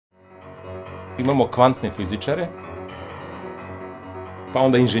Imamo kvantne fizičare, pa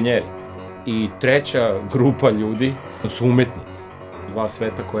onda inženjeri. I treća grupa ljudi su umetnici. Dva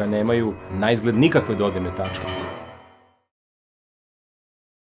sveta koja nemaju na izgled nikakve dodirne tačke.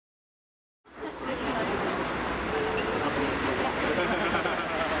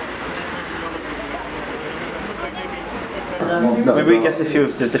 Maybe we get a few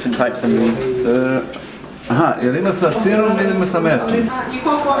of the different types and aha, jel ima sa sirom ili ima sa mesom? I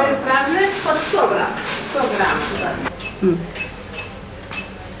koliko ove prazne? Pa 100 grama. 100 grama, da.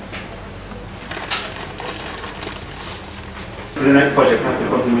 For the next project, after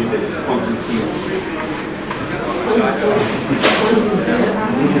quantum music, quantum fields.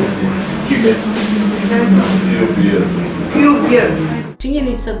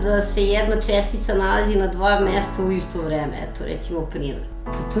 Činjenica da se jedna čestica nalazi na dva mesta u isto vreme, eto, recimo primjer.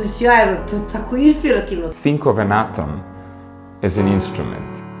 Pa to je sjajno, to je tako inspirativno. Think of an atom as an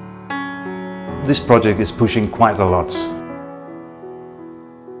instrument. This project is pushing quite a lot.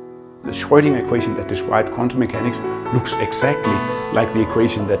 The Schrödinger equation that describes quantum mechanics looks exactly like the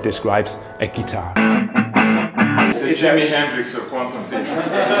equation that describes a guitar. The Jimi Hendrix of quantum physics.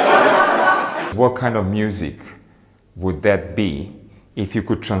 What kind of music would that be if you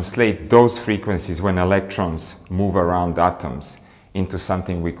could translate those frequencies when electrons move around atoms into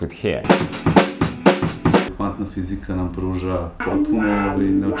something we could hear? Kvantna fizika nam pruža potpuno i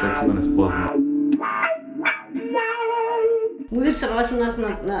neočekivane spoznaje. Muzičar osim nas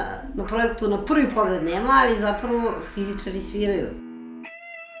na projektu na prvi pogled nema, ali zapravo fizičari sviraju.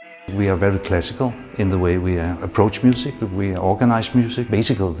 We are very classical in the way we approach music, we organize music,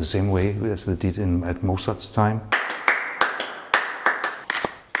 basically the same way as they did at Mozart's time.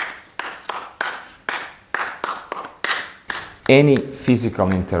 Any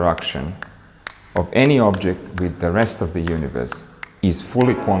physical interaction of any object with the rest of the universe is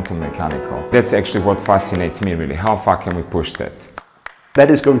fully quantum mechanical. That's actually what fascinates me really. How far can we push that? That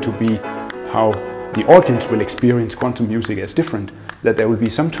is going to be how the audience will experience quantum music as different. That there will be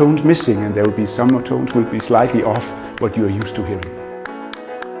some tones missing and there will be some tones will be slightly off what you are used to hearing.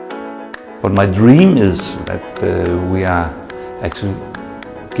 But my dream is that we are actually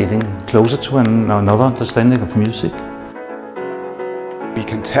getting closer to another understanding of music. We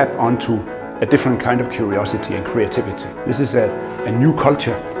can tap onto a different kind of curiosity and creativity. This is a new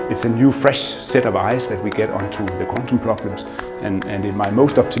culture. It's a new fresh set of eyes that we get onto the quantum problems. And in my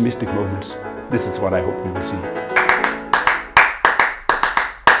most optimistic moments, this is what I hope we will see.